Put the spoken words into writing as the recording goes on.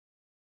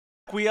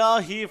We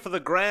are here for the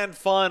grand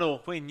final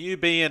between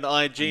NEWBEE and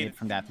IG.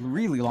 From that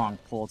really long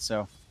pull,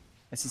 so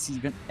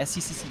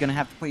SCC's gonna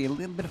have to play a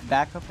little bit of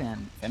backup,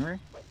 and Fenrir.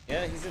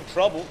 Yeah, he's in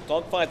trouble.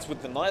 Dogfights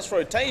with the nice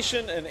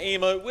rotation, and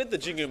Emo with the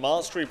Jingu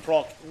Mastery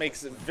proc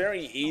makes it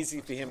very easy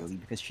for him.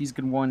 Because she's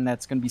the one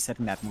that's gonna be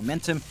setting that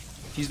momentum.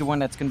 She's the one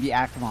that's gonna be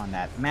active on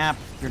that map.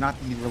 You're not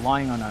gonna be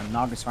relying on a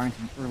Nagasarn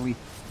to be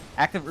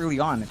active early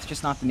on. It's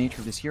just not the nature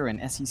of this hero, and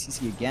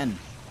SCC again,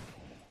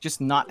 just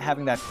not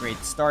having that great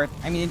start.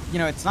 I mean, you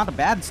know, it's not a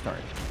bad start.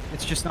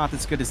 It's just not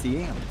as good as the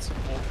Aeons.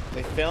 Well,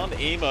 they found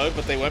Emo,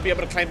 but they won't be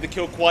able to claim the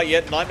kill quite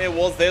yet. Nightmare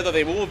was there, though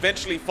they will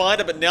eventually find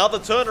it, but now the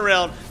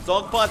turnaround.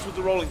 Dogfights with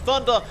the Rolling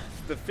Thunder,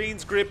 the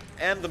Fiend's Grip,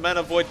 and the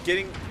Mana Void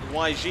getting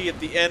YG at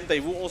the end.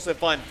 They will also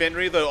find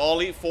Fenrir, though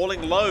Ollie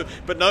falling low,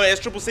 but no,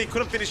 SCCC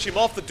couldn't finish him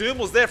off. The Doom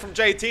was there from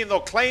JT, and they'll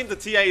claim the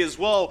TA as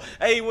well.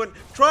 Awen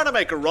trying to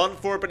make a run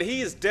for it, but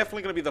he is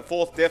definitely going to be the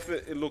fourth death,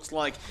 it looks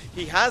like.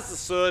 He has the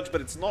Surge,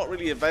 but it's not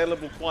really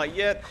available quite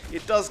yet.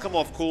 It does come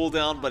off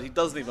cooldown, but he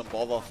doesn't even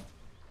bother.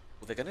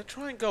 Well, they're going to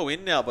try and go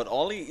in now, but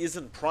Ollie is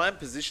in prime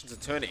position to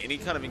turn any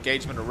kind of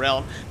engagement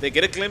around. They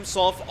get a glimpse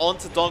off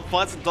onto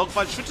Dogfights, and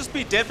Dogfights should just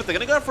be dead, but they're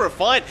going to go for a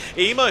fight.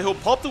 Emo, he'll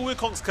pop the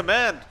Wukong's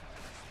command.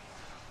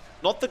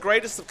 Not the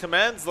greatest of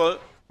commands, though.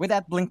 With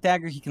that Blink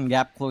Dagger, he can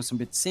gap close a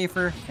bit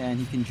safer, and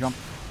he can jump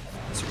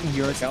certain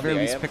heroes at the very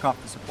least pick off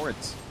the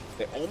supports.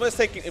 They're almost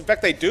taking... In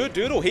fact, they do.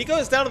 Doodle, he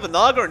goes down to the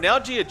Naga, and now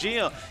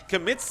Gia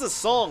commits the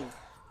song.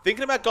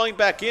 Thinking about going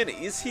back in.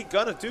 Is he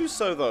going to do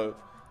so, though?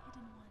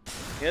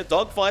 Yeah,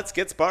 Dogfights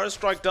gets Burrow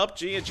striked up.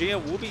 Gia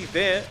will be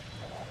there.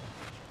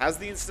 Has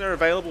the Incinerator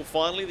available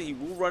finally, that he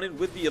will run in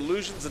with the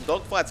illusions, and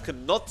Dogfights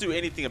cannot do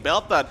anything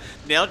about that.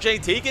 Now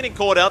JT getting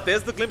caught out.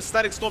 There's the Glimpse,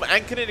 Static Storm,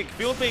 and Kinetic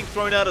Field being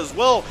thrown out as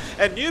well.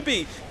 And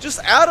NEWBEE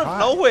just out of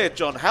nowhere,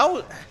 John.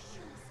 How...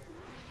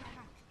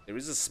 There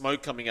is a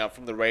smoke coming out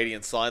from the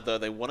Radiant side, though.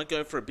 They want to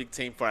go for a big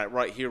team fight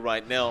right here,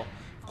 right now.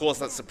 Of course,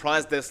 that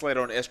surprise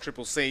Desolator on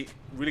SCCC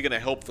really going to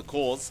help the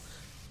cause.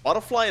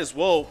 Butterfly as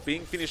well,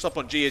 being finished up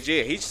on Gia.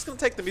 He's just going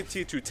to take the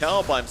mid-tier 2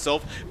 tower by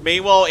himself.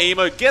 Meanwhile,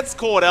 Emo gets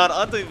caught out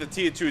under the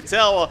tier 2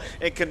 tower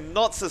and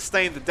cannot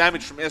sustain the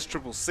damage from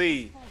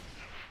SCCC.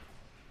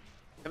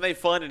 Can they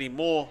find any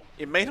more?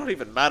 It may not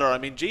even matter. I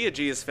mean, Gia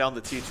has found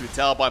the tier 2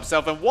 tower by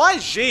himself. And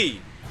YG,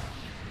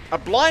 a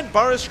blind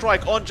Burrow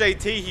strike on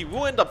JT. He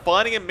will end up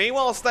finding him.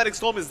 Meanwhile, Static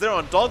Storm is there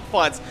on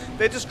Dogfights.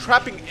 They're just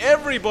trapping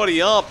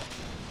everybody up.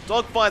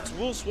 Dogfights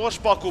will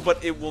swashbuckle,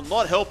 but it will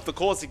not help the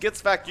cause. He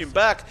gets vacuumed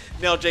back.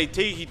 Now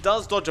JT, he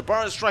does dodge a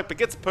Burrow strike, but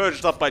gets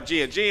purged up by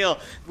Gia,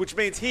 which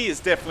means he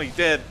is definitely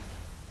dead.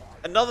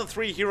 Another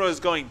 3 heroes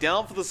going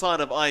down for the side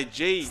of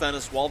IG.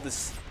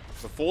 Stannis,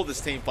 before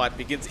this team fight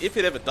begins, if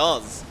it ever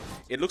does,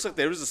 it looks like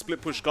there is a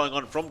split push going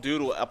on from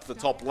Doodle up the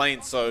top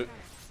lane, so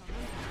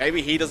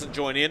maybe he doesn't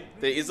join in.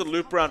 There is a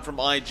loop round from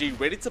IG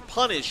ready to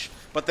punish,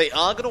 but they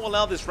are going to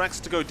allow this Rax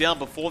to go down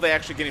before they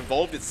actually get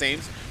involved, it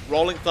seems.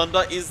 Rolling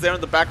Thunder is there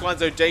in the backline,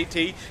 so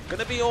JT going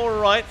to be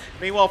alright.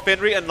 Meanwhile,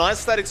 Fenrir, a nice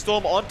Static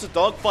Storm onto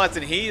Dogfights,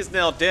 and he is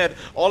now dead.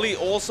 Ollie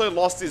also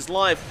lost his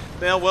life.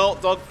 Now, well,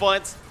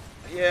 Dogfights,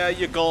 yeah,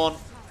 you're gone.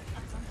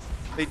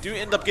 They do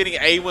end up getting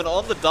Awen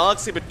on the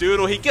Darkseer, but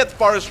Doodle, he gets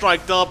Burrow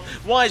striked up.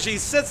 YG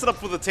sets it up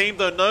for the team,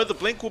 though. No, the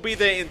Blink will be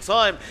there in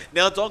time.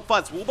 Now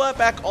Dogfights will buy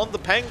back on the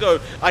Pango.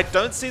 I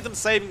don't see them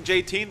saving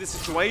JT in this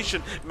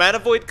situation. Mana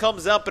Void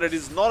comes out, but it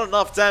is not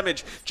enough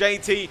damage.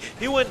 JT,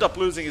 he will end up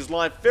losing his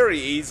life very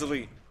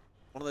easily.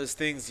 One of those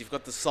things, you've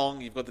got the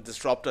Song, you've got the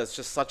Disruptor. It's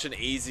just such an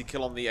easy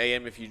kill on the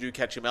AM if you do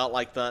catch him out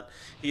like that.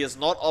 He has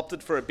not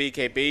opted for a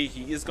BKB.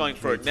 He is going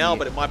for it now,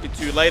 but it might be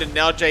too late. And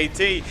now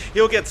JT,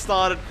 he'll get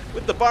started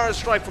with the Burrow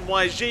strike from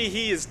YG.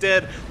 He is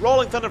dead.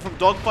 Rolling Thunder from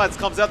Dogfights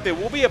comes out. There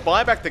will be a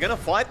buyback. They're going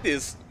to fight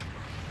this.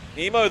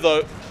 Emo,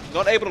 though,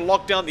 not able to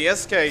lock down the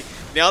SK.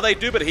 Now they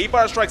do, but he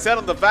Burrow strikes out,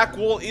 and the vac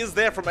wall is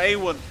there from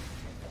Awen.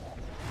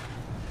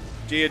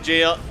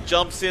 Gia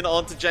jumps in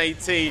onto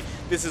JT.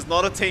 This is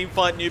not a team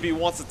fight NEWBEE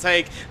wants to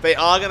take. They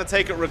are going to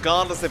take it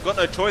regardless. They've got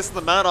no choice in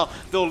the matter.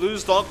 They'll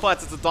lose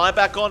Dogfights. It's a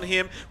dieback on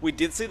him. We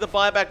did see the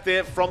buyback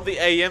there from the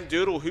AM.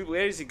 Doodle,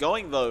 where is he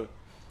going, though?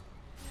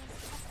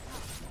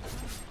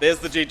 There's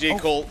the GG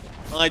call.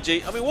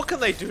 IG, I mean, what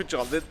can they do,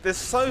 John? They're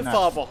so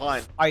far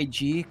behind.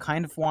 IG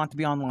kind of want to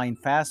be online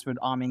fast with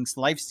Aming's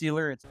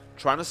Lifestealer. It's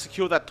trying to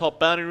secure that top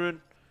bounty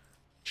rune.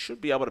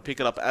 Should be able to pick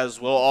it up as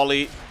well.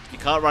 Ollie, you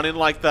can't run in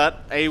like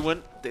that.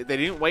 Awen, they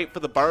didn't wait for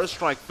the Burrow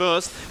strike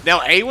first. Now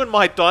Awen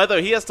might die,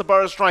 though. He has to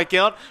Burrow strike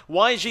out.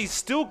 YG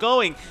still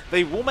going.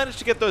 They will manage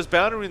to get those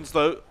bounty runes,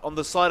 though, on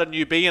the side of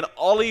NEWBEE, and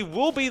Ollie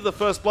will be the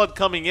first blood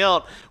coming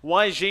out.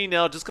 YG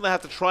now just going to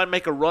have to try and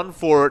make a run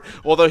for it,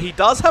 although he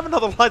does have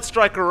another light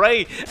strike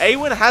array.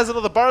 Awen has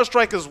another Burrow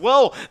strike as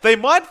well. They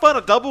might find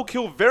a double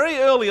kill very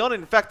early on.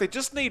 In fact, they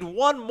just need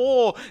one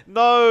more.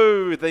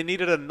 No, they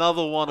needed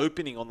another one.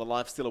 Opening on the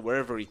Lifestealer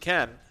wherever he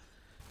can.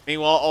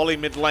 Meanwhile, Ollie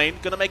mid lane,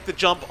 going to make the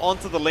jump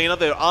onto the Lina.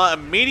 There are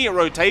immediate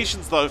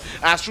rotations, though.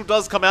 Astral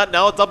does come out,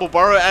 now a double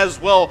burrow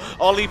as well.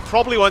 Ollie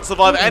probably won't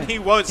survive, and he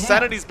won't.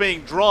 Sanity's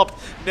being dropped.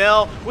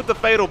 Now, with the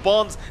Fatal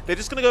Bonds, they're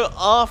just going to go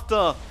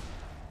after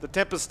The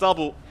Tempest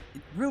double.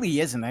 It really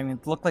isn't. I mean,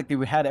 it looked like they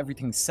had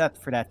everything set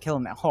for that kill.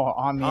 And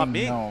I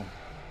mean, no.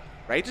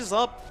 Rages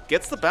up,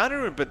 gets the bounty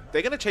room, but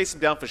they're going to chase him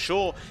down for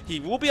sure. He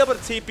will be able to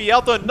TP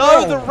out though.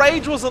 No, the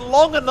rage wasn't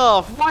long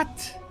enough.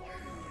 What?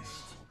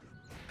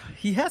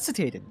 He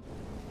hesitated.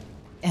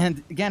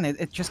 And again,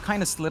 it just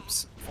kind of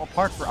slips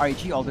apart for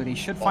IG, although they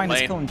should find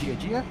his kill in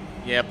Gia.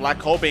 Yeah, Black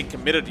Hole being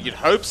committed, you'd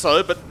hope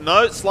so, but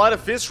no, Sleight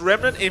of Fist,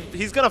 Remnant,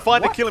 he's going to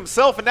find a kill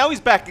himself, and now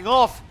he's backing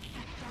off.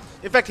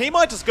 In fact, he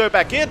might just go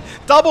back in.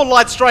 Double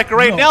Light Striker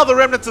raid, now the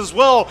Remnants as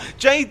well.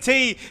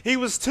 JT, he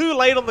was too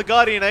late on the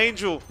Guardian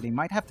Angel. They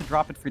might have to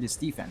drop it for this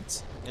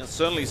defense. Yeah,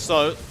 certainly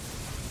so.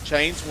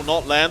 Chains will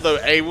not land, though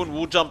A1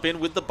 will jump in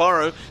with the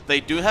Burrow.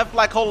 They do have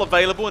Black Hole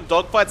available, and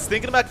Dogfight's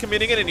thinking about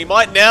committing it, and he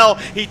might now.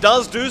 He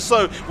does do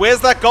so. Where's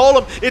that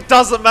Golem? It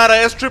doesn't matter.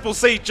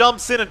 SCCC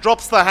jumps in and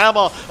drops the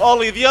hammer.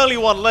 Ollie, the only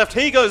one left,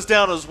 he goes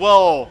down as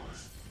well.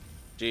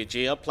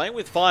 GG playing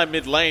with fire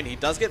mid lane. He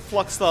does get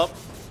fluxed up.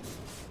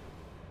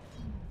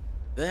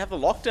 They have the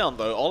lockdown,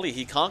 though. Ollie,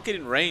 he can't get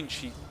in range.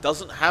 He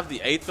doesn't have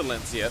the Aether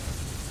Lens yet.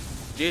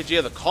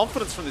 Gia, the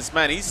confidence from this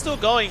man, he's still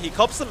going. He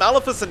cops the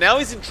Malefice, and now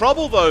he's in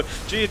trouble, though.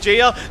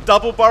 Gia,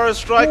 double Burrow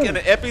Strike, and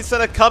an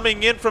Epicenter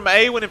coming in from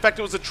A1. In fact,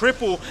 it was a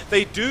triple.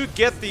 They do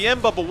get the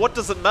Ember, but what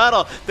does it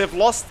matter? They've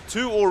lost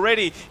 2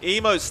 already.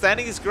 Emo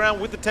standing his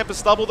ground with the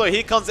Tempest double, though.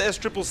 Here comes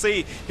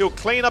SCCC. He'll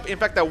clean up. In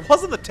fact, that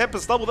wasn't the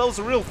Tempest double. That was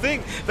a real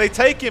thing. They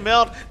take him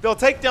out. They'll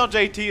take down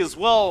JT as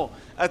well.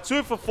 A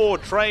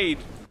 2-for-4 trade.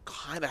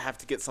 Kind of have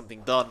to get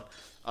something done,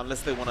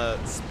 unless they want to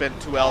spend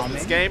 2 hours in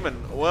this game,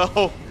 and,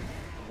 well...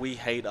 We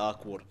hate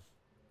Arc Warden.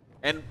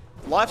 And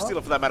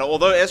Lifestealer for that matter.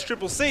 Although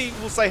SCCC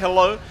will say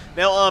hello.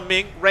 Now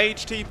Ming,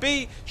 Rage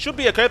TP should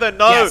be okay though.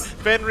 No,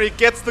 Fenrir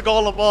gets the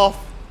Golem off.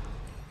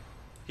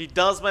 He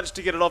does manage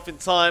to get it off in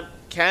time.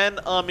 Can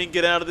Ming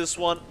get out of this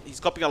one?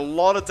 He's copying a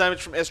lot of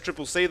damage from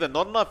SCCC. They're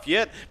not enough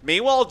yet.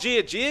 Meanwhile,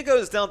 Gia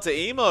goes down to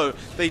Emo.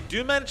 They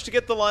do manage to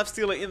get the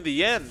Lifestealer in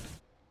the end.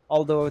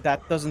 Although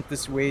that doesn't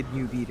dissuade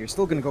NEWBEE. They're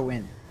still going to go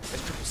in.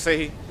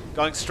 SCCC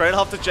going straight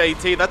after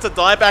JT. That's a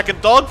dieback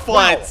and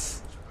dogfights. Wow.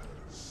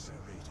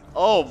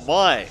 Oh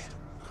my.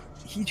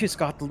 He just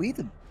got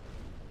deleted.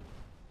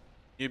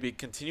 NEWBEE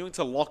continuing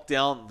to lock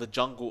down the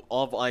jungle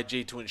of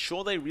IG to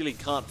ensure they really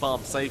can't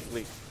farm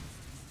safely.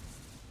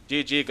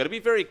 GG, got to be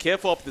very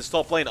careful up this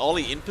top lane.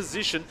 Ollie in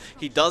position.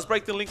 He does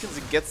break the Lincolns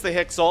and gets the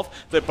Hex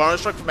off. The Burrow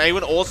Strike from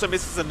A1 also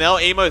misses, and now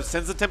Emo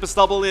sends the Tempest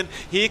double in.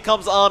 Here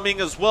comes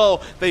Arming as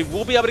well. They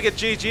will be able to get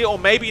GG, or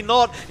maybe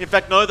not. In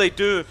fact, no, they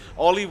do.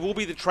 Ollie will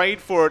be the trade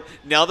for it.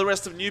 Now the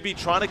rest of NEWBEE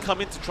trying to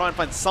come in to try and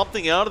find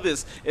something out of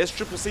this.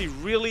 SCCC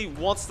really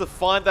wants to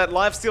find that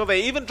lifesteal.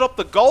 They even dropped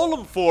the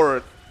Golem for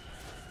it.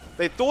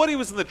 They thought he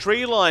was in the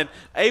tree line.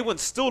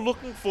 A1's still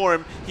looking for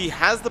him. He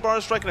has the Burrow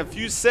Strike in a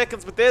few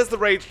seconds, but there's the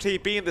Rage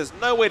TP, and there's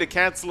no way to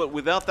cancel it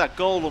without that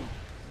Golem.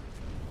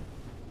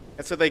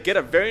 And so they get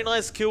a very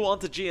nice kill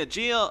onto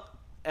Gia,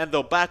 and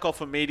they'll back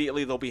off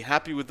immediately. They'll be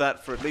happy with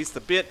that for at least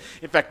a bit.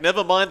 In fact,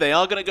 never mind, they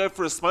are going to go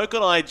for a smoke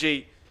on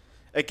IG.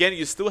 Again,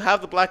 you still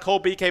have the Black Hole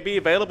BKB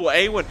available.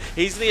 A1,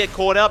 he's going to get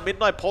caught out.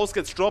 Midnight Pulse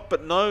gets dropped,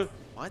 but no.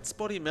 Might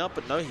spot him out,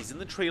 but no, he's in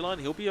the tree line.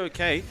 He'll be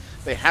okay.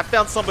 They have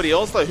found somebody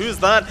else, though. Who's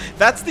that?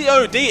 That's the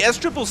OD.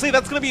 SCCC,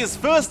 that's going to be his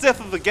first death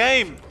of the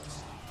game.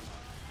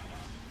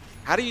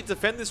 How do you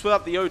defend this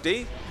without the OD?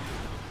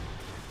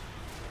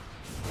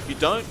 You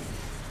don't.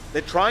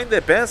 They're trying their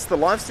best. The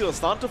lifesteal is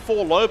starting to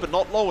fall low, but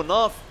not low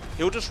enough.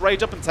 He'll just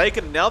rage up and take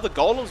it, and now the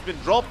Golem's been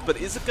dropped, but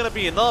is it going to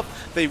be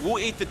enough? They will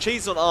eat the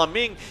cheese on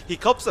Arming. He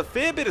cops a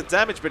fair bit of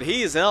damage, but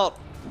he is out.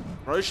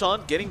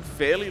 Roshan getting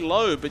fairly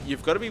low, but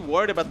you've got to be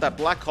worried about that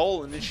Black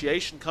Hole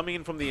initiation coming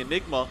in from the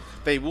Enigma.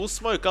 They will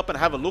smoke up and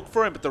have a look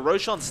for him, but the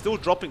Roshan's still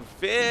dropping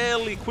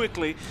fairly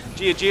quickly.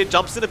 Gia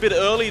jumps in a bit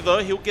early,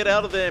 though. He'll get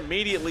out of there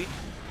immediately.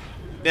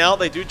 Now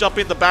they do jump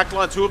in the back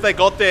line. 2 have they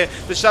got there.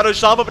 The Shadow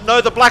Shaman, but no,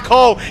 the Black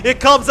Hole. It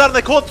comes out, and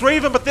they caught 3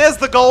 of them, but there's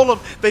the Golem.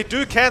 They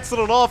do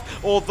cancel it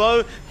off,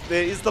 although...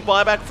 There is the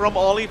buyback from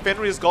Ollie.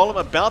 Fenrir's Golem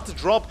about to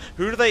drop.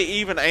 Who do they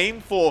even aim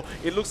for?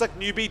 It looks like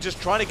NEWBEE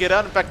just trying to get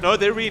out. In fact, no,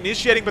 they're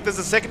reinitiating, but there's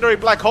a secondary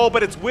Black Hole,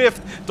 but it's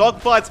whiffed.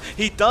 Dogfights.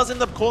 He does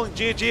end up calling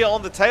Gia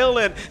on the tail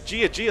end.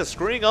 Gia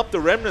screwing up the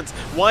Remnants.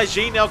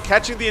 YG now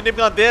catching the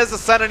Enigma. There's the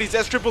Sanity's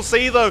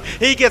SCCC, though.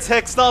 He gets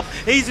hexed up.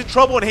 He's in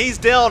trouble, and he's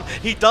down.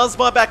 He does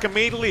buy back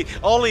immediately.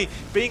 Ollie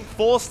being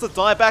forced to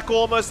die back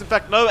almost. In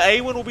fact, no,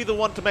 A1 will be the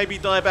one to maybe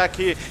die back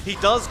here. He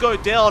does go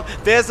down.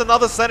 There's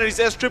another Sanity's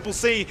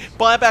SCCC.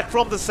 Buyback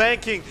from the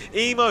Sand King.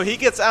 Emo, he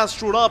gets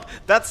astraled up.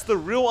 That's the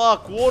real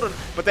Arc Warden,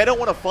 but they don't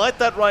want to fight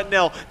that right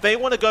now. They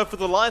want to go for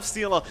the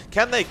Lifestealer.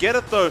 Can they get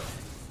it, though?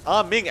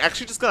 Ming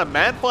actually just going to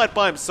man fight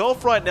by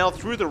himself right now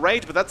through the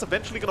rage, but that's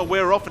eventually going to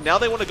wear off, and now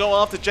they want to go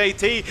after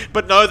JT,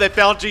 but no, they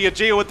found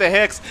Gia with the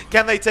Hex.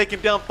 Can they take him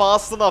down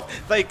fast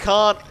enough? They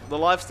can't. The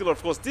Lifestealer,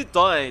 of course, did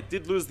die,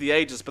 did lose the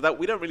Aegis, but that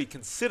we don't really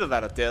consider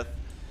that a death,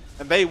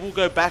 and they will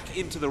go back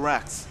into the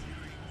racks.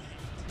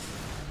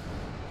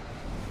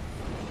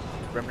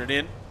 Remnant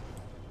in.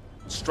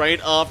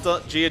 Straight after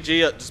Gia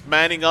just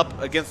manning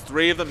up against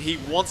 3 of them. He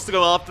wants to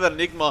go after that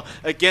Enigma.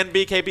 Again,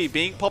 BKB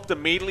being popped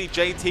immediately.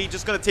 JT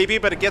just going to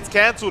TP, but it gets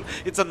cancelled.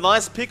 It's a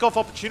nice pick-off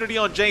opportunity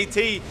on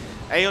JT.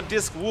 A on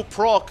disc will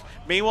proc.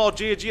 Meanwhile,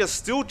 Gia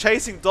still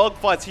chasing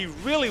dogfights. He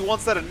really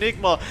wants that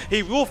Enigma.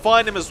 He will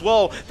find him as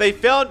well. They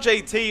found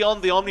JT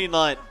on the Omni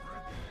Knight.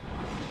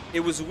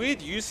 It was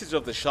weird usage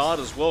of the shard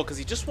as well, because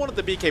he just wanted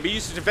the BKB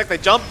usage. In fact, they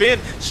jump in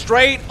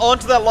straight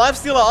onto that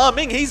Lifestealer.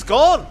 Ming, he's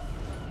gone.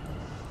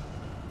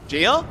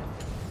 Gia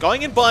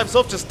going in by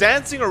himself, just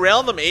dancing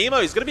around them.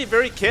 Emo, he's going to be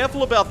very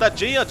careful about that.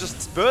 Gia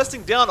just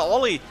bursting down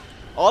Ollie.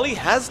 Ollie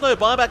has no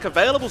buyback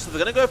available, so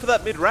they're going to go for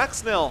that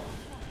mid-racks now.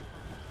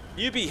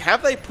 NEWBEE,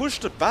 have they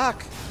pushed it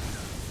back?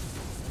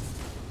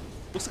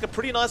 Looks like a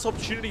pretty nice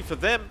opportunity for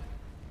them.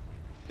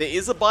 There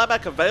is a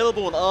buyback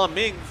available on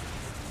Ming.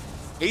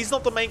 He's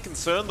not the main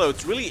concern though.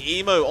 It's really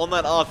Emo on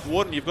that Arc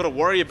Warden you've got to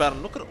worry about.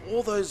 And look at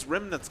all those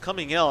remnants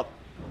coming out.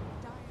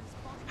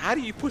 How do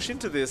you push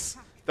into this?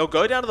 They'll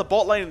go down to the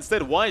bot lane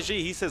instead.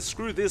 YG, he says,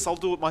 screw this, I'll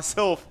do it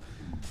myself.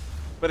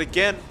 But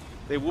again,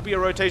 there will be a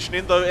rotation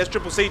in though.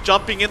 SCCC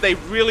jumping in. They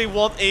really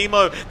want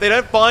Emo. They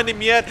don't find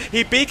him yet.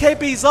 He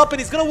BKB's up and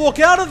he's going to walk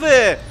out of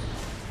there.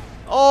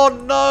 Oh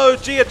no,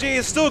 GG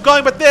is still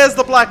going, but there's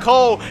the black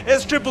hole.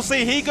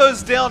 SCCC, he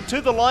goes down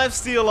to the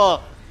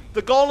Lifestealer.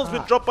 The golem's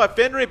been dropped by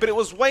Fenrir, but it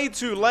was way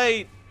too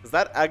late. Because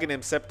that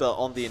Aghanim Scepter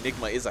on the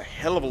Enigma is a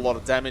hell of a lot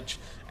of damage.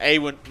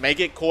 Awen may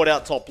get caught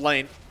out top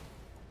lane.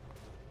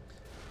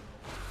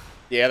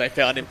 Yeah, they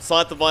found him.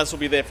 Sight Device will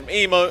be there from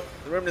Emo.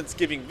 The Remnant's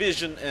giving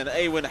vision, and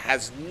Awen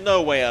has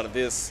no way out of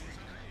this.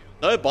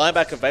 No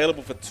buyback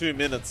available for 2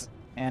 minutes.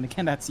 And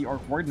again, that's the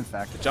Arc Warden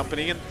effect.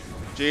 Jumping in.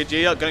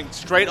 GG going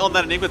straight on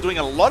that Enigma, doing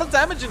a lot of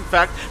damage in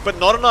fact, but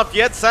not enough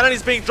yet.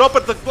 Sanity's being dropped,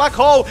 but the black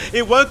hole,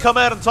 it won't come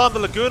out in time. The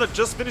Laguna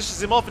just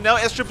finishes him off, and now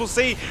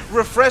SCCC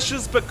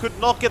refreshes, but could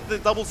not get the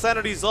double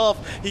sanities off.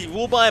 He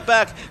will buy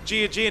back.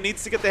 GG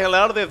needs to get the hell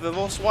out of there. They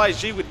lost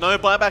YG with no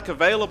buyback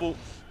available.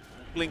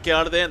 Blink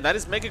out of there, and that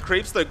is Mega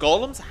Creeps though.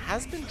 Golems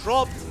has been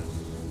dropped.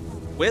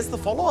 Where's the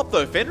follow-up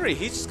though? Fenrir,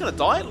 he's just gonna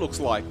die it looks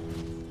like.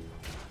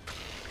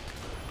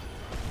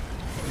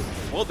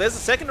 Well, there's a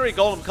secondary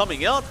golem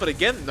coming out, but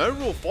again, no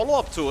real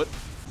follow-up to it.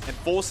 And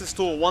forces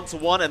to a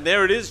 1-to-1, and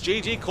there it is.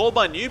 GG called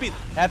by NEWBEE.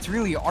 That's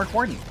really Arc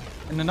Warden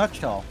in a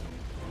nutshell.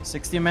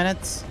 60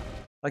 minutes.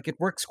 Like, it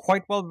works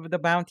quite well with the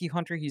Bounty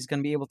Hunter. He's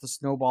going to be able to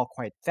snowball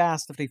quite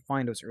fast if they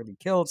find those early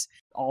kills.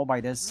 All by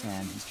this,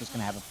 and he's just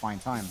going to have a fine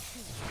time.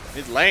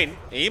 Mid lane,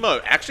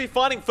 Emo actually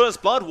finding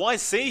first blood.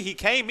 YC, he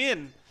came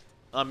in.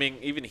 I mean,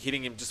 even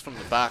hitting him just from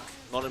the back.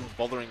 Not even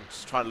bothering,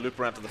 just trying to loop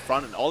around to the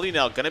front. And Ollie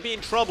now going to be in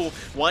trouble.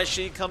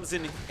 YC comes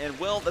in, and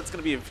well, that's going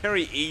to be a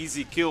very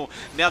easy kill.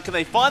 Now, can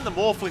they find the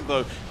Morphling,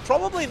 though?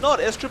 Probably not.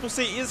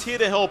 SCCC is here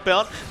to help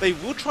out. They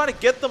will try to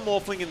get the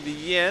Morphling in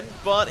the end,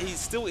 but he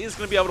still is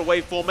going to be able to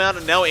waveform out.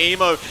 And now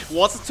Emo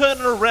wants to turn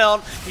it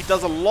around. He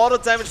does a lot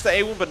of damage to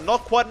A1, but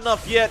not quite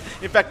enough yet.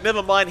 In fact,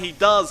 never mind, he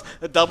does.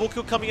 A double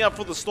kill coming out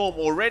for the Storm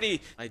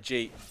already.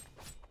 IG.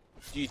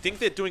 Do you think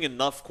they're doing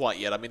enough quite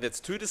yet? I mean,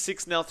 it's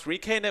 2-6 now,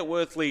 3k net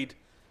worth lead.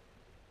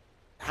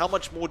 How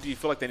much more do you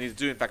feel like they need to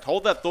do? In fact,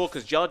 hold that thought,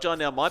 because Jar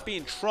now might be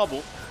in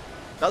trouble.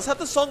 Does have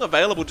the song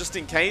available just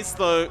in case,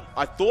 though.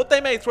 I thought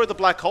they may throw the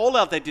black hole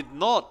out. They did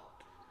not.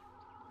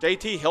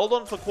 JT held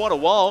on for quite a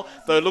while,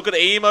 though. Look at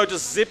Emo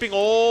just zipping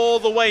all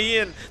the way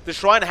in. The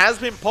shrine has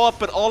been popped,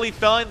 but Ollie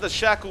found the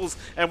shackles,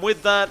 and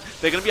with that,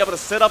 they're going to be able to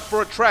set up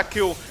for a track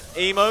kill.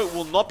 Emo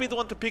will not be the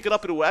one to pick it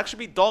up. It will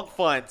actually be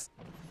dogfights.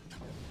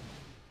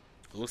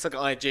 Looks like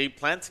IG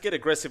plans to get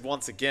aggressive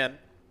once again.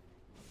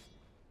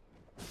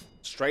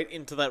 Straight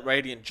into that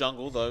Radiant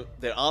jungle, though.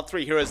 There are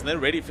 3 heroes, and they're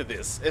ready for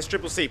this.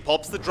 SCCC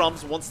pops the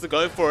drums, wants to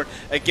go for it.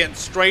 Again,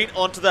 straight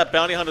onto that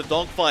Bounty Hunter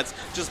dogfights.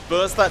 Just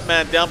burst that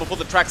man down before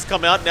the tracks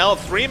come out. Now a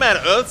 3-man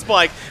Earth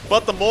Spike,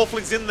 but the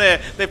Morphling's in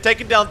there. They've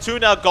taken down 2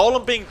 now.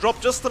 Golem being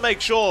dropped just to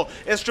make sure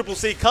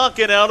SCCC can't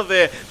get out of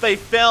there. They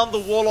found the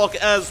Warlock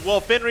as well.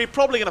 Fenrir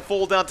probably going to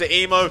fall down to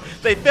Emo.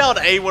 They found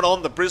A1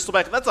 on the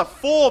Bristleback, and that's a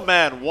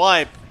 4-man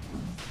wipe.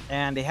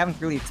 And they haven't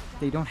really,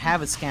 they don't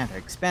have a scan to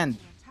expend.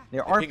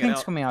 There are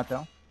pinks coming out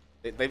though.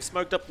 They've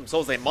smoked up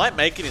themselves. They might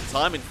make it in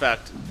time, in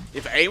fact.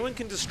 If Awen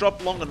can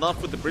disrupt long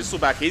enough with the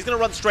Bristleback, he's going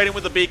to run straight in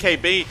with the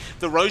BKB.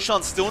 The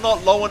Roshan's still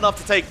not low enough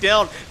to take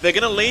down. They're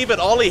going to leave it.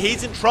 Ollie,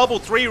 he's in trouble.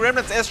 3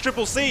 remnants,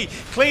 SCCC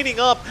cleaning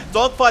up.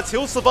 Dogfights,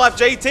 he'll survive.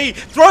 JT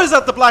throws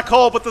out the black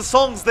hole, but the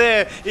song's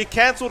there. It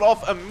cancelled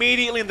off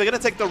immediately, and they're going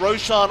to take the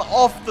Roshan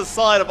off the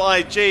side of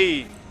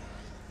IG.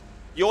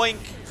 Yoink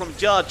from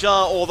Jar,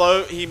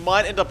 although he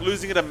might end up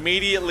losing it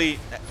immediately.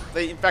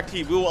 In fact,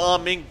 he will.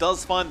 Ming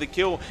does find the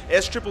kill.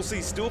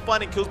 SCCC still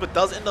finding kills, but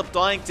does end up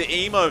dying to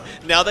Emo.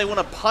 Now they want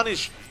to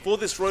punish for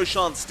this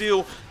Roshan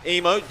steal.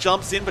 Emo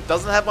jumps in, but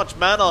doesn't have much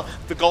mana.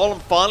 The Golem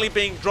finally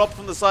being dropped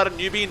from the side of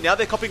NEWBEE. Now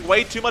they're copying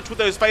way too much with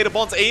those Fader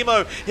Bonds.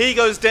 Emo, he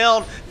goes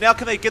down. Now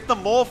can they get the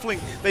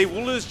Morphling? They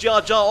will lose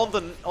Jar on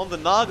the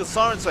Naga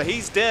Siren, so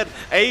he's dead.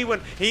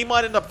 Awen, he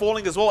might end up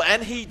falling as well,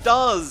 and he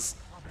does.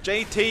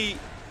 JT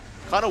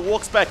Kind of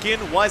walks back in.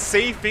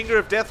 YC, Finger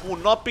of Death will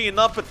not be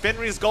enough, but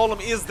Fenrir's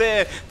Golem is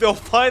there. They'll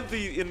find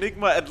the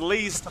Enigma at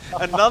least.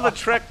 Another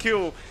track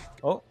kill.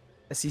 Oh,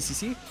 a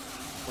CCC.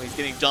 Well, he's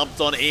getting jumped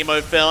on.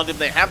 Emo found him.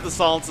 They have the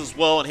silence as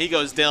well, and he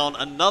goes down.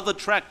 Another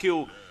track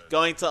kill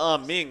going to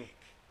Ming.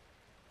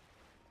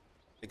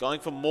 They're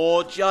going for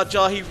more.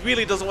 Jaja, he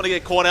really doesn't want to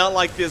get caught out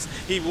like this.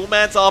 He will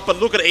mount up, but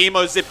look at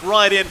Emo zip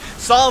right in.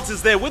 Silence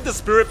is there with the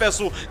Spirit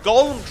Vessel.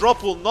 Golem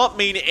drop will not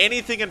mean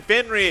anything, and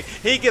Fenrir,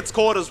 he gets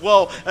caught as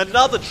well.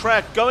 Another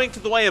track going to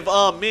the way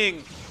of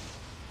Ming.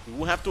 We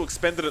will have to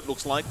expend it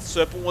looks like.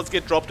 Serpent Wards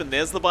get dropped, and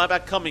there's the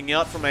buyback coming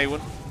out from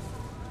Awen.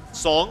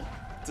 Song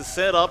to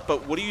set up,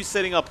 but what are you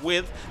setting up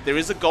with? There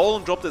is a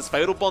Golem drop, there's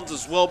Fatal Bonds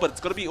as well, but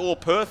it's got to be all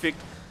perfect.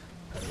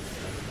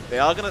 They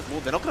are gonna, well,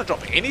 they're not gonna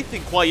drop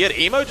anything quite yet.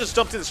 Emo just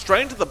jumped in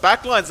straight into the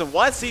backlines, and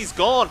YC's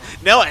gone.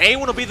 Now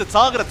A1 will be the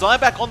target. A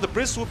dieback on the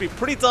Bristle would be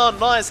pretty darn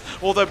nice,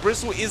 although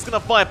Bristle is gonna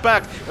fight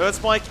back.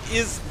 Earthspike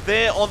is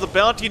there on the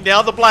bounty.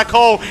 Now the black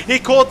hole. He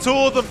caught two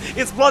of them.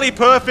 It's bloody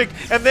perfect,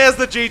 and there's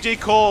the GG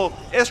call.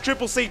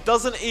 SCCC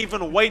doesn't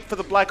even wait for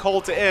the black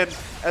hole to end.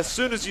 As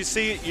soon as you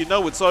see it, you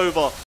know it's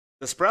over.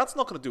 The Sprout's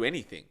not gonna do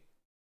anything.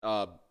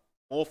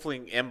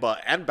 Morphling, Ember,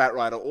 and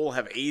Batrider all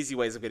have easy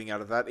ways of getting out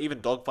of that. Even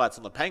dogfights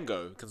on the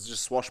Pango can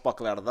just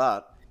swashbuckle out of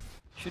that.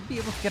 Should be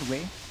able to get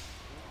away.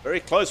 Very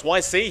close.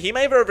 YC, he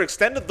may have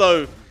overextended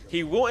though.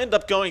 He will end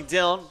up going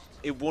down.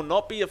 It will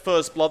not be a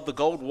first blood. The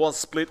gold was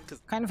split.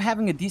 Kind of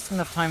having a decent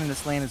enough time in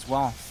this lane as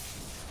well.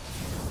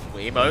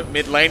 Emo,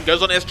 mid lane,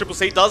 goes on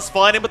SCCC, does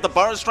find him, but the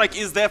Burrow Strike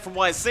is there from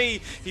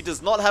YC. He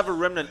does not have a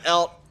Remnant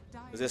out.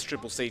 There's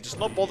SCCC just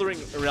not bothering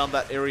around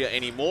that area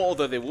anymore,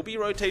 although there will be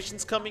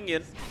rotations coming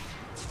in.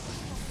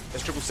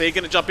 SCCC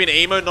gonna jump in.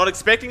 Emo not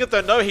expecting it though.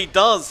 No, he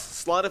does.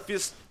 Sleight of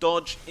Fist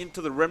dodge into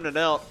the Remnant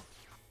out.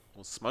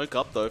 Will smoke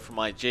up though from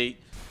IG.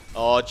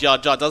 Oh,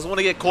 Jaja doesn't want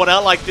to get caught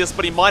out like this,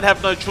 but he might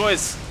have no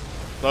choice.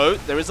 Though,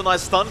 there is a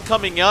nice stun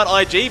coming out.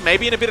 IG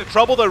maybe in a bit of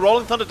trouble, though.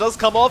 Rolling Thunder does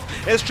come off.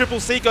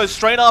 SCCC goes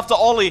straight after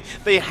Ollie.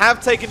 They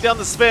have taken down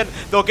the Sven.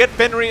 They'll get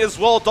Fenrir as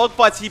well.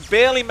 Dogfights, he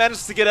barely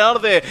managed to get out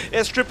of there.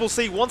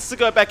 SCCC wants to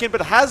go back in,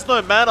 but has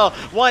no mana.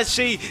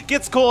 YC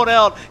gets caught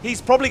out.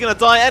 He's probably going to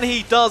die, and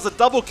he does. A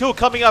double kill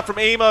coming out from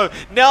Emo.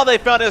 Now they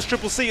found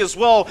SCCC as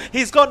well.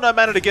 He's got no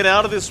mana to get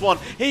out of this one.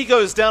 He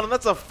goes down, and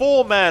that's a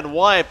 4-man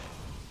wipe.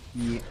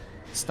 The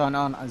stun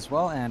on as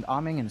well, and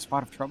Arming in a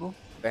spot of trouble.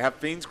 They have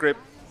Fiend's Grip.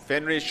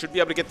 Fenrir should be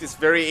able to get this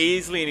very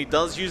easily, and he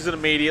does use it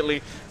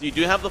immediately. You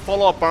do have the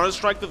follow-up Burrow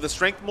Strike, though the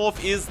Strength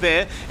Morph is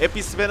there.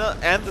 Epispinner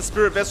and the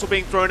Spirit Vessel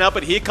being thrown out,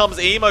 but here comes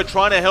Emo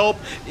trying to help.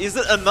 Is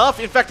it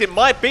enough? In fact, it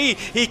might be.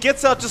 He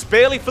gets out just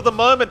barely for the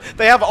moment.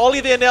 They have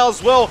Ollie there now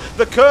as well.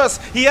 The Curse,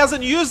 he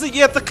hasn't used it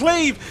yet. The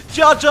Cleave,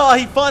 Jaja,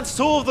 he finds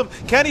two of them.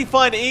 Can he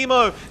find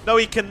Emo? No,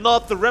 he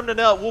cannot. The Remnant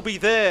out will be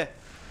there.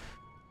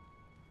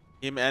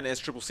 Him and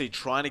SCCC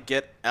trying to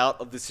get out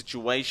of this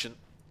situation.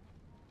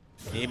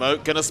 Emo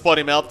gonna spot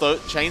him out though.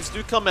 Chains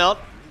do come out.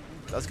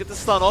 Does get the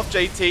stun off.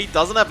 JT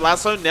doesn't have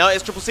lasso. Now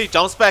SCCC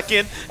jumps back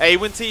in.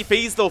 Awen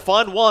TPs. They'll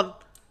find one.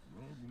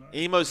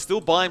 Emo's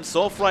still by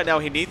himself right now.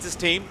 He needs his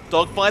team.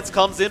 Dogfights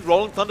comes in.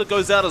 Rolling Thunder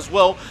goes out as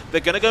well. They're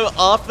gonna go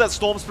after that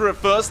Storm Spirit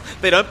first.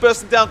 They don't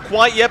burst him down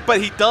quite yet,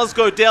 but he does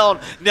go down.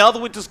 Now the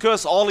Winter's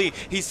Curse Ollie.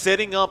 He's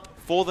setting up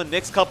for the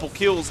next couple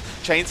kills.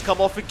 Chains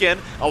come off again.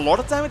 A lot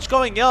of damage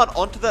going out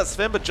onto that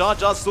Sven, but Jar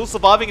still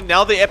surviving. And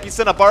now the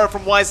Epicenter Burrow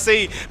from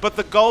YC. But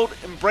the Gold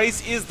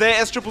Embrace is there.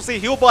 SCCC,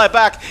 he'll buy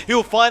back.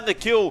 He'll find the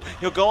kill.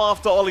 He'll go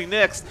after Ollie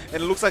next.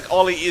 And it looks like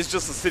Ollie is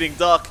just a sitting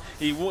duck.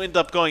 He will end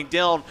up going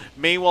down.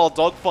 Meanwhile,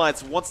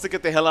 Dogfights wants to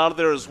get the hell out of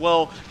there as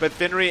well. But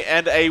Fenrir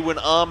and Awen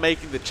are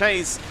making the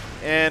chase.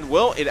 And,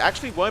 well, it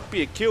actually won't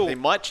be a kill. They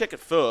might check it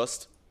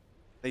first.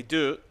 They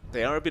do.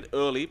 They are a bit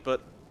early,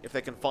 but if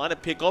they can find a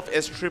pick off,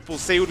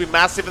 SCCC would be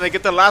massive, and they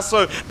get the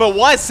lasso. But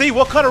YC,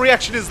 what kind of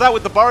reaction is that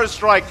with the Burrow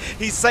Strike?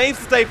 He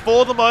saves the day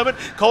for the moment.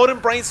 Cold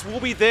Embrace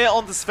will be there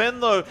on the Sven,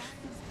 though.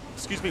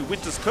 Excuse me,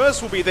 Winter's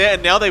Curse will be there,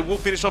 and now they will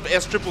finish off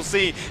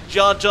SCCC.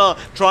 Jar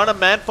trying to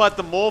man-fight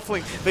the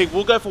Morphling. They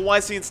will go for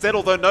YC instead,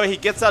 although no, he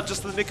gets out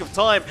just in the nick of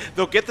time.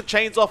 They'll get the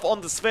chains off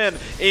on the Sven.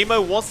 Emo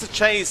wants to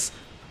chase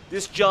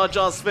this Jar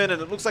Sven, and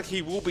it looks like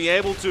he will be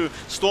able to.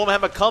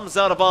 Stormhammer comes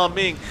out of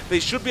Arming. They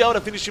should be able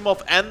to finish him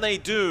off, and they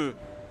do.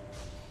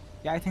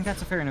 Yeah, I think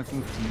that's a fair enough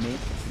move to make.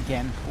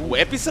 Again. Ooh,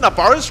 Epicenter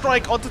Burrow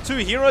Strike onto two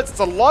heroes. It's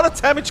a lot of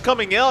damage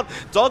coming out.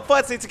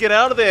 Dogfights need to get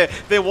out of there.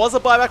 There was a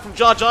buyback from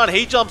Jar and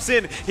he jumps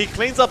in. He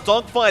cleans up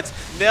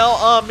Dogfights. Now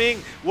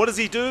Arming, what does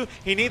he do?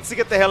 He needs to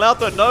get the hell out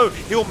though. No,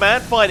 he'll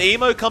man fight.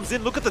 Emo comes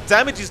in. Look at the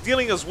damage he's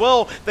dealing as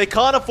well. They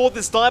can't afford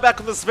this dieback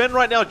on the Sven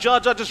right now. Jar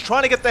just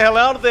trying to get the hell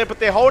out of there, but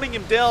they're holding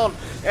him down.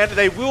 And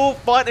they will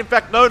fight. In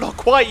fact, no, not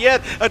quite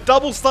yet. A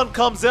double stun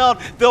comes out.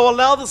 They'll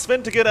allow the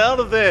Sven to get out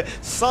of there.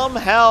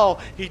 Somehow,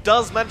 he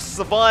does manage to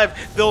survive.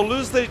 They'll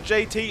lose their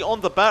JT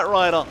on the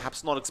Batrider.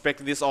 Perhaps not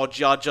expecting this. Oh,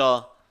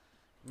 Jar.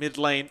 Mid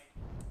lane.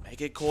 They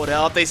get caught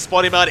out, they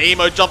spot him out,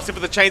 Emo jumps in for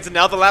the chains and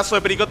now the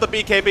lasso, but he got the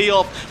BKB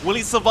off. Will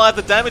he survive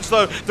the damage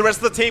though? The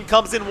rest of the team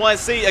comes in,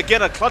 YC,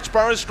 again a clutch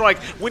Burrow Strike,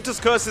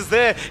 Winter's Curse is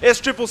there,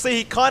 SCCC,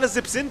 he kind of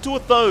zips into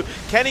it though.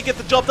 Can he get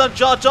the job done?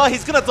 Jar Jar,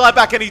 he's gonna die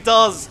back and he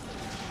does.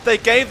 They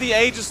gave the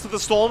Aegis to the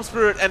Storm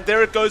Spirit and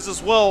there it goes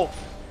as well.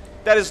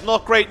 That is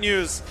not great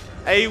news.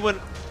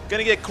 Awen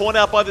gonna get caught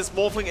out by this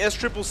Morphling.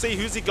 SCCC,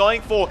 who's he going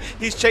for?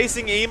 He's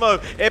chasing Emo.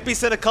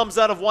 Epicenter comes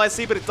out of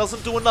YC, but it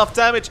doesn't do enough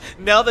damage.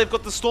 Now they've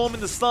got the Storm in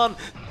the stun.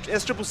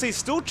 SCCC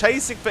still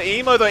chasing for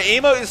Emo, though.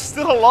 Emo is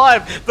still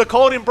alive. The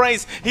Cold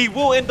Embrace, he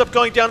will end up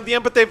going down at the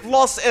end, but they've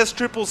lost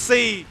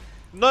SCCC.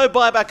 No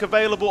buyback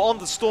available on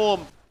the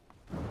Storm.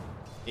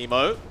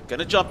 Emo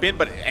gonna jump in,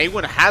 but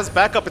Awen has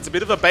backup. It's a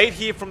bit of a bait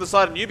here from the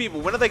side of NEWBEE,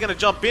 but when are they gonna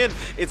jump in?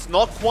 It's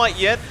not quite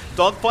yet.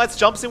 Dogfights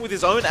jumps in with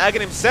his own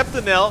Aghanim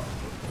Scepter now.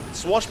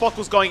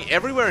 Swashbuckle's going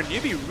everywhere and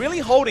NEWBEE really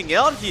holding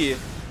out here.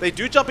 They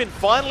do jump in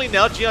finally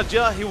now.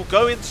 Jia, he will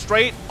go in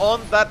straight on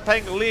that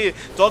Pangolier.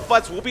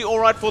 Dogfights will be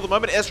alright for the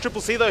moment.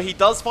 SCCC though, he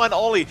does find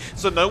Ollie,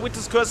 so no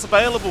Winter's Curse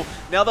available.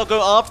 Now they'll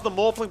go after the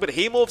Morphling, but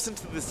he morphs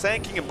into the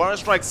Sand King and Burrow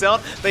Strikes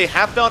out. They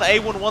have found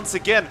A1 once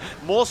again.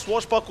 More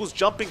Swashbuckles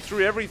jumping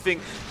through everything.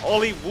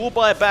 Ollie will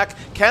buy back.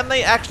 Can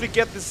they actually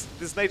get this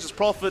Nature's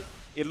Prophet?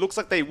 It looks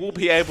like they will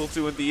be able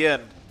to in the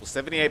end. Well,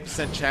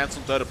 78% chance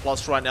on Dota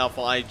Plus right now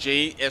for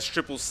IG.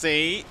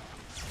 SCCC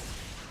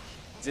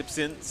zips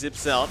in,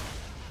 zips out.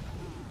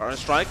 Burrow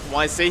Strike,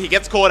 YC, he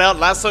gets caught out,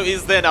 Lasso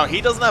is there. Now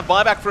he doesn't have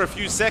buyback for a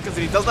few seconds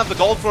and he doesn't have the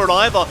gold for it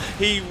either.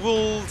 He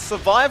will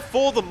survive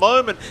for the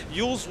moment.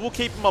 Yules will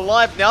keep him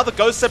alive. Now the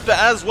Ghost Scepter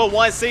as well,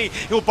 YC,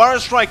 he'll Burrow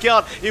Strike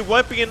out. It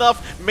won't be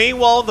enough.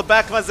 Meanwhile on the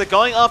backlines, they're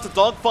going after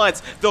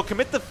Dogfights. They'll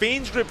commit the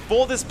Fiend's Drip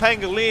for this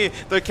Pangolier,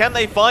 though can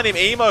they find him?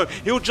 Emo,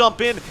 he'll jump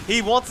in.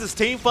 He wants his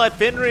team fight.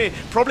 Fenrir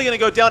probably going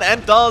to go down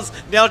and does.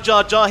 Now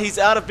Jar Jar, he's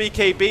out of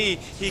BKB.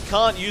 He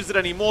can't use it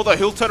anymore though.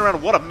 He'll turn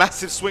around. What a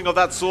massive swing of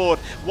that sword.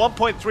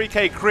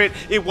 1.3k crit.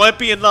 It won't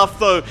be enough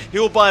though.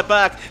 He'll buy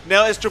back.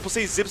 Now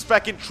SCCC zips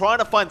back in trying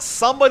to find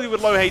somebody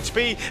with low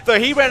HP, though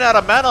he ran out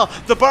of mana.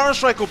 The Burrow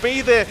Strike will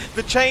be there.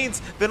 The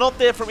chains, they're not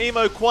there from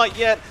Emo quite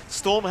yet.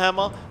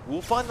 Stormhammer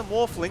will find the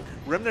Morphling.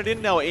 Remnant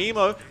in now.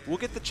 Emo will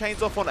get the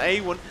chains off on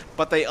A1,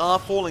 but they are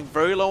falling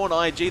very low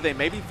on IG. They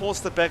may be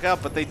forced to back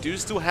out, but they do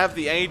still have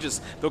the Aegis.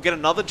 They'll get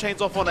another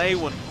chains off on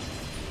A1.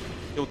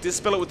 He'll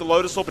dispel it with the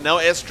Lotus Orb, but now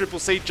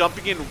SCCC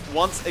jumping in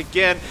once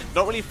again.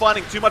 Not really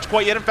finding too much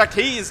quite yet. In fact,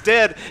 he is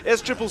dead.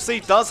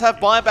 SCCC does have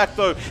buyback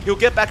though. He'll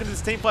get back into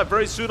this team fight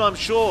very soon, I'm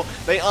sure.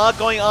 They are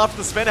going after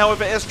the Sven,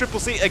 however,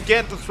 SCCC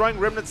again throwing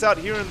remnants out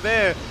here and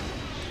there.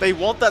 They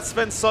want that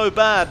Sven so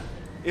bad.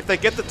 If they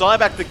get the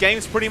dieback, the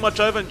game's pretty much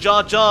over, and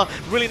Jar Jar,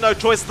 really no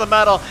choice in the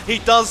matter. He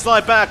does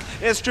die back.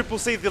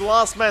 SCCC, the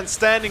last man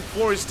standing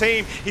for his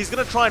team. He's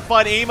going to try and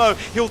fight Emo.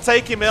 He'll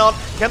take him out.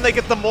 Can they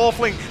get the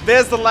Morphling?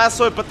 There's the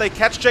lasso, but they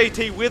catch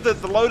JT with it.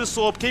 The Lotus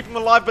Orb, keep him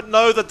alive, but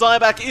no, the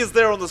dieback is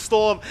there on the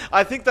Storm.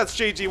 I think that's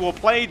GG. Will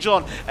play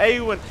John.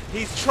 Awen,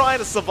 he's trying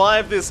to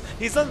survive this.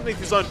 He's underneath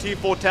his own tier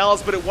 4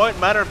 towers, but it won't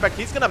matter. In fact,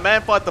 he's going to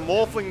man fight the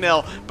Morphling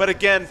now, but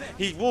again,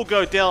 he will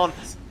go down.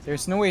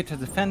 There's no way to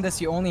defend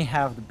this. You only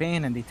have the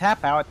Bane and they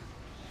tap out.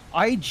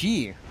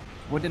 IG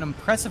with an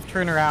impressive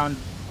turnaround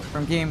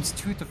from games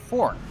 2 to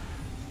 4.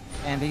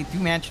 And they do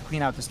manage to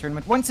clean out this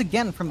tournament once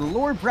again from the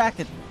lower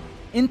bracket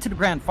into the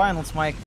grand finals, Mike.